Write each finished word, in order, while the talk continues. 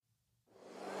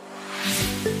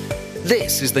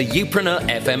This is the Youpreneur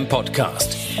FM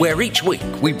podcast, where each week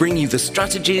we bring you the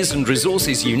strategies and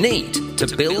resources you need to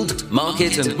build,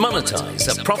 market and monetize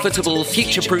a profitable,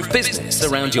 future-proof business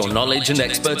around your knowledge and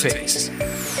expertise.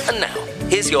 And now,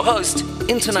 here's your host,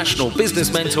 international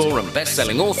business mentor and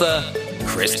best-selling author,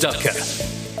 Chris Ducker.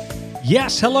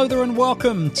 Yes, hello there and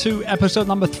welcome to episode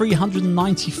number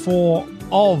 394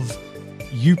 of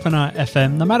Youpreneur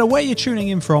FM. No matter where you're tuning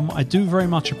in from, I do very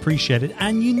much appreciate it.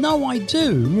 And you know I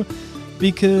do,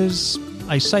 because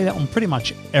I say that on pretty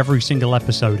much every single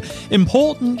episode.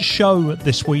 Important show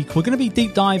this week. We're going to be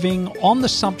deep diving on the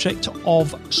subject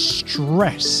of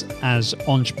stress as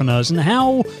entrepreneurs and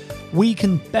how we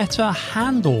can better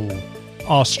handle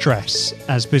our stress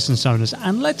as business owners.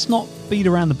 And let's not beat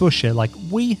around the bush here. Like,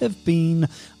 we have been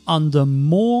under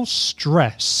more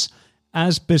stress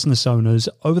as business owners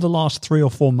over the last 3 or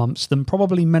 4 months than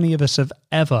probably many of us have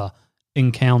ever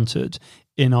encountered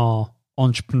in our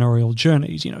entrepreneurial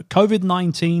journeys. You know,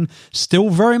 COVID-19 still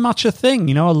very much a thing.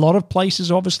 You know, a lot of places,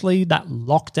 obviously, that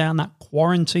lockdown, that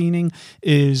quarantining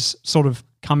is sort of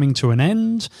coming to an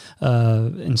end.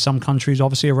 In some countries,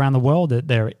 obviously, around the world,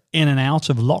 they're in and out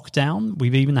of lockdown.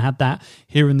 We've even had that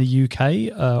here in the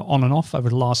UK on and off over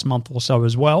the last month or so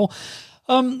as well.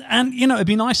 And, you know, it'd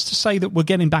be nice to say that we're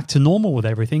getting back to normal with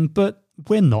everything, but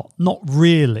we're not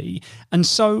really. And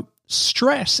so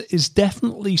stress is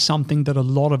definitely something that a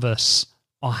lot of us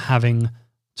are having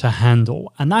to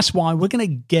handle. And that's why we're going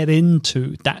to get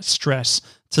into that stress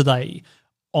today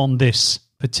on this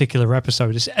particular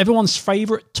episode. It's everyone's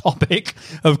favorite topic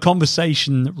of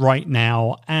conversation right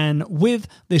now. And with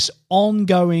this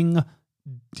ongoing,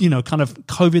 you know, kind of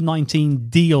COVID-19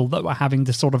 deal that we're having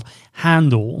to sort of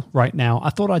handle right now, I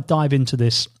thought I'd dive into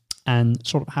this and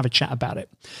sort of have a chat about it.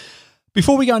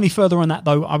 Before we go any further on that,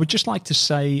 though, I would just like to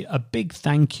say a big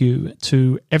thank you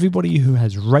to everybody who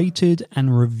has rated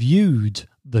and reviewed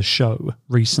the show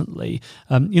recently.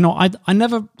 You know, I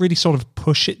never really sort of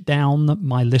push it down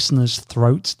my listeners'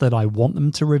 throats that I want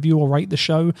them to review or rate the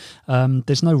show.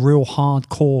 There's no real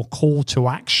hardcore call to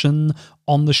action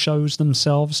on the shows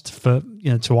themselves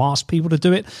to ask people to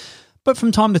do it. But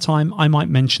from time to time, I might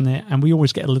mention it, and we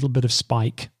always get a little bit of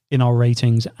spike in our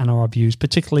ratings and our reviews,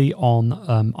 particularly on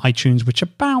iTunes, which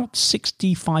about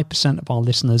 65% of our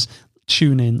listeners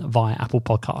tune in via Apple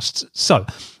Podcasts. So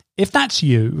if that's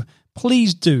you,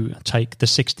 please do take the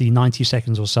 60, 90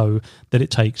 seconds or so that it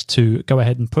takes to go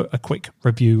ahead and put a quick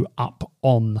review up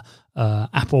on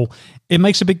Apple. It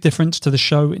makes a big difference to the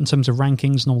show in terms of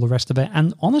rankings and all the rest of it.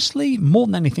 And honestly, more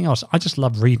than anything else, I just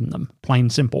love reading them, plain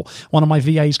simple. One of my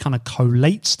VAs kind of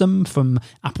collates them from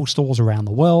Apple stores around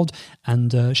the world,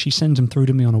 and she sends them through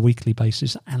to me on a weekly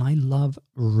basis, and I love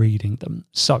reading them.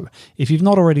 So if you've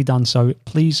not already done so,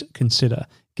 please consider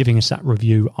giving us that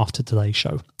review after today's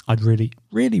show. I'd really,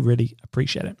 really, really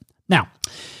appreciate it. Now,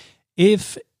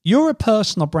 if you're a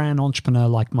personal brand entrepreneur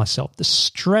like myself, the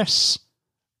stress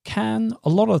can a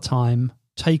lot of the time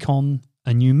take on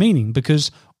a new meaning, because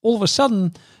all of a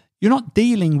sudden you're not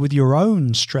dealing with your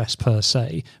own stress per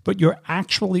se, but you're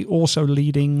actually also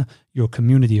leading your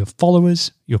community of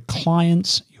followers, your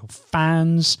clients, your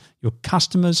fans, your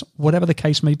customers, whatever the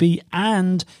case may be,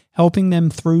 and helping them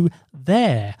through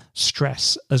their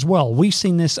stress as well. We've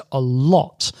seen this a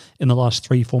lot in the last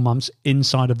 3-4 months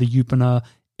inside of the Youpreneur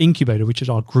Incubator, which is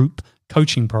our group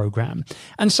coaching program.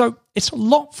 And so it's a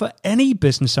lot for any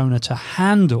business owner to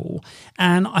handle.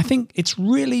 And I think it's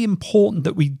really important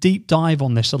that we deep dive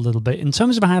on this a little bit in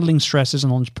terms of handling stress as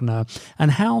an entrepreneur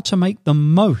and how to make the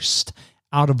most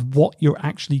out of what you're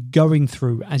actually going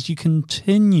through as you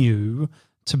continue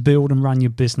to build and run your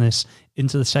business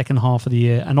into the second half of the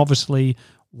year and obviously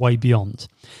way beyond.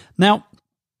 Now,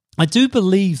 I do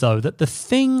believe, though, that the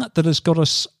thing that has got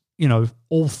us, you know,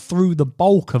 all through the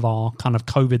bulk of our kind of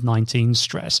COVID-19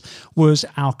 stress was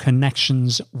our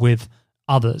connections with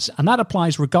others. And that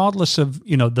applies regardless of,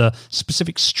 you know, the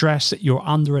specific stress that you're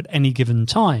under at any given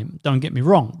time. Don't get me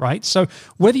wrong, right? So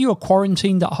whether you're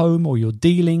quarantined at home or you're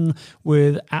dealing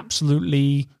with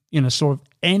absolutely, you know, sort of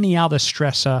any other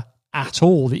stressor at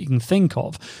all that you can think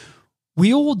of,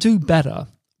 we all do better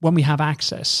when we have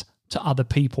access to other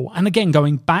people. And again,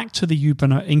 going back to the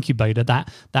Youpreneur Incubator,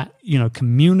 that you know,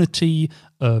 community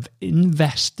of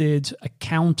invested,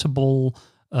 accountable,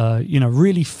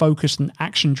 really focused and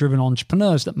action-driven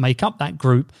entrepreneurs that make up that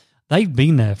group, they've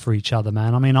been there for each other,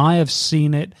 man. I mean, I have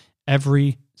seen it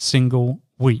every single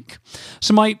week.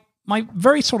 So my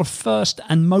very sort of first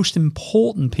and most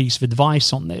important piece of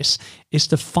advice on this is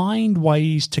to find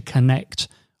ways to connect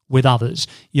with others.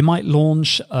 You might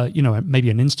launch, maybe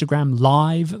an Instagram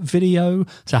live video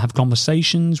to have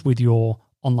conversations with your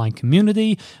online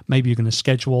community. Maybe you're going to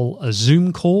schedule a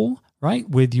Zoom call, right,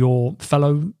 with your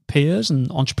fellow peers and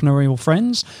entrepreneurial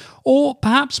friends. Or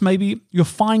perhaps maybe you'll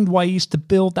find ways to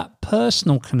build that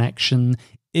personal connection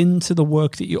into the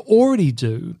work that you already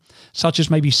do, such as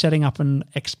maybe setting up an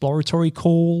exploratory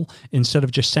call instead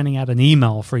of just sending out an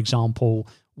email, for example,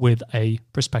 with a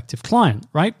prospective client,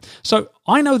 right? So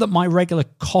I know that my regular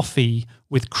coffee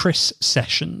with Chris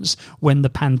sessions when the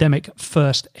pandemic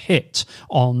first hit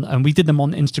and we did them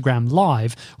on Instagram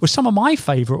Live, were some of my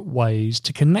favorite ways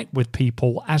to connect with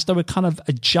people as they were kind of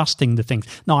adjusting the things.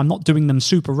 Now, I'm not doing them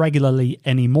super regularly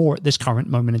anymore at this current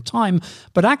moment in time,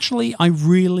 but actually I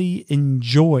really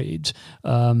enjoyed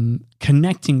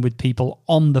connecting with people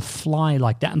on the fly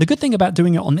like that. And the good thing about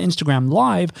doing it on Instagram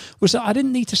Live was that I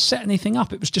didn't need to set anything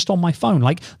up. It was just on my phone.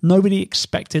 Like, nobody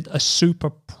expected a super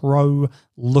pro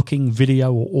looking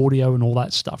video or audio and all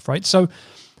that stuff, right? So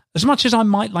as much as I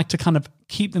might like to kind of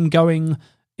keep them going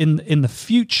in the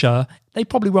future, they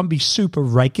probably won't be super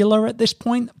regular at this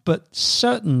point, but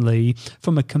certainly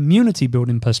from a community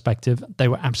building perspective, they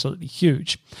were absolutely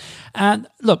huge. And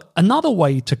look, another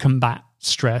way to combat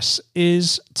stress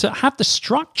is to have the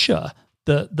structure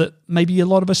that maybe a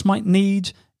lot of us might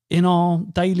need in our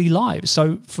daily lives.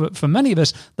 So for many of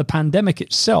us, the pandemic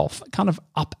itself kind of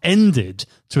upended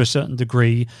to a certain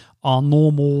degree our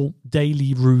normal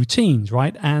daily routines,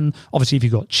 right? And obviously if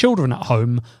you've got children at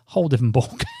home, whole different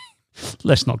ballgame.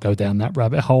 Let's not go down that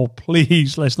rabbit hole.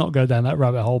 Please, let's not go down that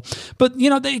rabbit hole. But,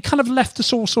 they kind of left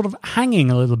us all sort of hanging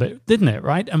a little bit, didn't it,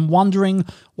 right? And wondering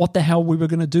what the hell we were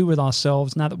going to do with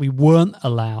ourselves now that we weren't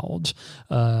allowed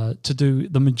to do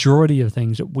the majority of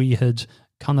things that we had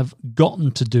kind of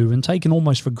gotten to do and taken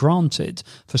almost for granted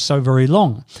for so very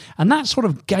long. And that sort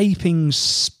of gaping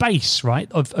space,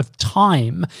 right, of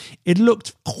time, it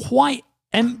looked quite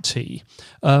empty,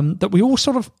 that we all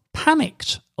sort of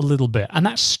panicked a little bit, and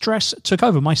that stress took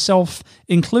over, myself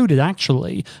included,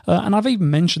 actually. And I've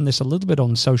even mentioned this a little bit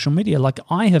on social media. Like,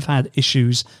 I have had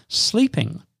issues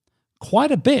sleeping quite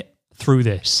a bit through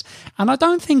this. And I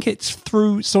don't think it's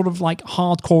through sort of like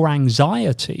hardcore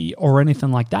anxiety or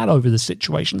anything like that over the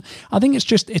situation. I think it's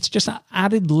just an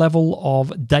added level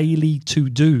of daily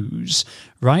to-dos,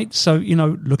 right? So,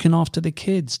 looking after the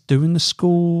kids, doing the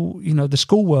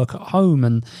schoolwork at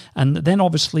home, and then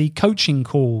obviously coaching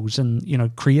calls and,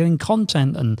 creating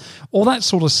content and all that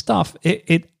sort of stuff.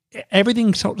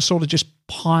 Everything sort of just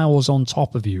piles on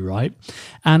top of you, right?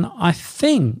 And I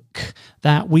think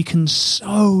that we can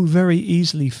so very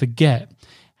easily forget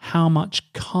how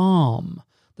much calm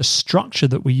the structure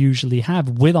that we usually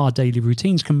have with our daily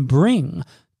routines can bring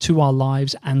to our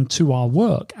lives and to our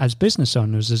work as business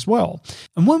owners as well.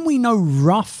 And when we know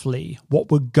roughly what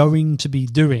we're going to be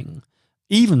doing,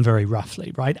 even very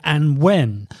roughly, right? And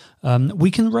when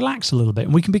we can relax a little bit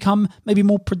and we can become maybe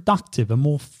more productive and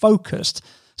more focused.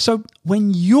 So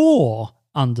when you're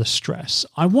under stress,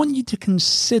 I want you to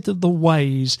consider the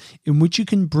ways in which you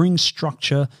can bring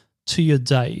structure to your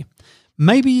day.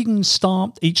 Maybe you can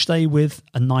start each day with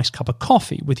a nice cup of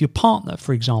coffee with your partner,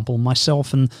 for example.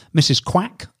 Myself and Mrs.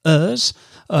 Quack,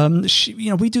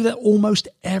 we do that almost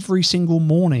every single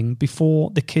morning before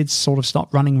the kids sort of start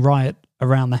running riot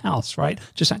around the house, right?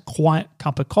 Just that quiet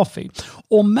cup of coffee.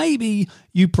 Or maybe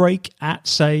you break at,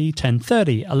 say,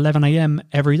 10:30, 11 a.m.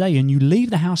 every day, and you leave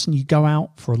the house and you go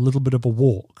out for a little bit of a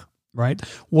walk, right?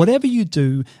 Whatever you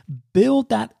do, build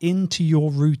that into your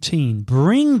routine.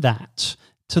 Bring that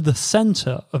to the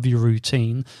center of your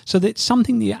routine so that it's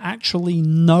something that you actually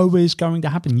know is going to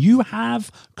happen. You have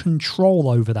control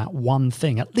over that one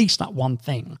thing, at least that one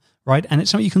thing, right? And it's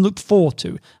something you can look forward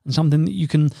to and something that you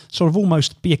can sort of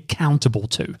almost be accountable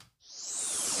to.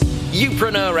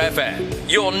 Youpreneur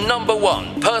FM, your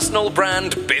 #1 personal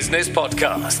brand business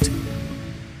podcast.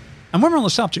 And when we're on the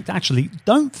subject, actually,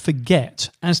 don't forget,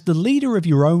 as the leader of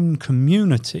your own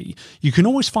community, you can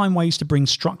always find ways to bring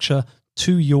structure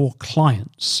to your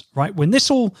clients, right? When this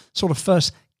all sort of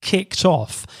first kicked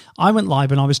off, I went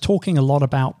live and I was talking a lot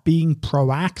about being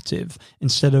proactive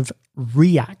instead of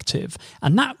reactive.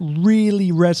 And that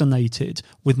really resonated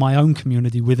with my own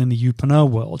community within the Youpreneur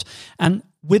world. And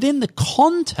within the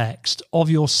context of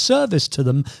your service to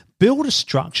them, build a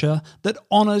structure that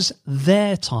honors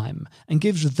their time and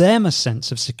gives them a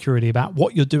sense of security about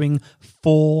what you're doing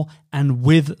for and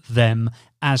with them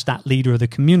as that leader of the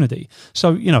community.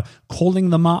 So, calling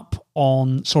them up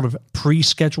on sort of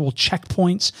pre-scheduled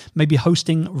checkpoints, maybe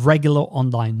hosting regular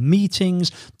online meetings,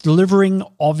 delivering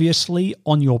obviously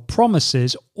on your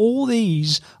promises. All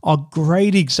these are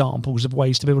great examples of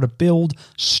ways to be able to build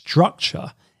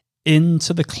structure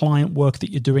into the client work that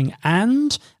you're doing.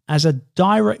 And as a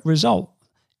direct result,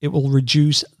 it will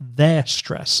reduce their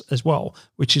stress as well,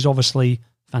 which is obviously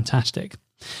fantastic.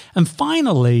 And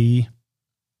finally,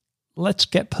 let's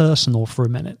get personal for a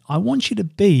minute. I want you to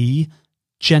be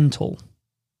gentle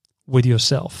with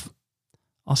yourself.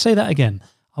 I'll say that again.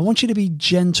 I want you to be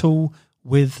gentle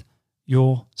with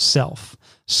yourself.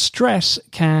 Stress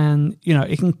can,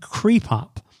 it can creep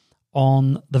up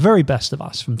on the very best of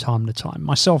us from time to time,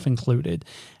 myself included.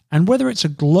 And whether it's a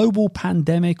global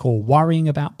pandemic or worrying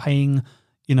about paying,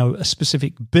 a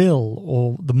specific bill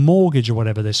or the mortgage or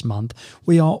whatever this month,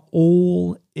 we are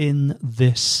all in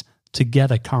this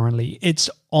together currently. It's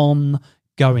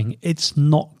ongoing. It's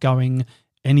not going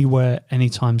anywhere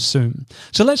anytime soon.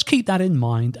 So let's keep that in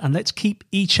mind, and let's keep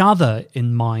each other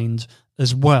in mind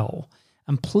as well.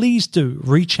 And please do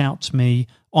reach out to me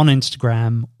on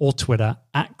Instagram or Twitter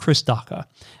at Chris Ducker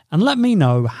and let me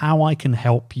know how I can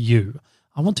help you.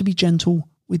 I want to be gentle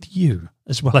with you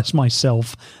as well as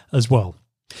myself as well.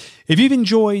 If you've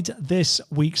enjoyed this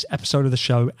week's episode of the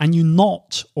show and you're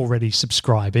not already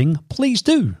subscribing, please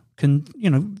do.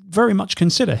 Very much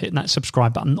consider hitting that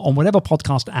subscribe button on whatever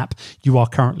podcast app you are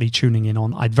currently tuning in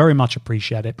on. I'd very much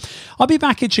appreciate it. I'll be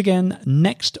back at you again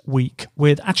next week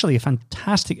with actually a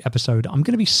fantastic episode. I'm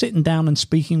going to be sitting down and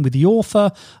speaking with the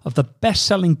author of the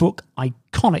best-selling book,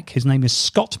 Iconic. His name is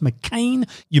Scott McKain.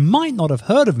 You might not have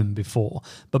heard of him before,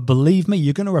 but believe me,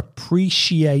 you're going to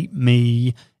appreciate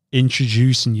me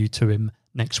introducing you to him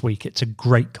next week. It's a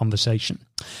great conversation.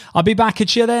 I'll be back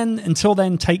at you then. Until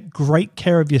then, take great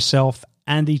care of yourself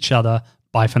and each other.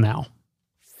 Bye for now.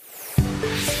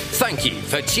 Thank you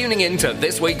for tuning in to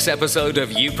this week's episode of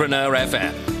Youpreneur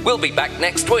FM. We'll be back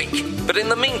next week. But in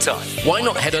the meantime, why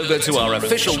not head over to our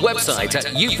official website at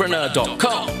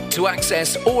youpreneur.com to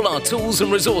access all our tools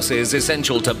and resources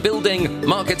essential to building,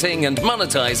 marketing, and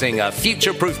monetizing a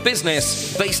future-proof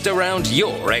business based around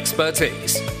your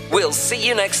expertise. We'll see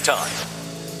you next time.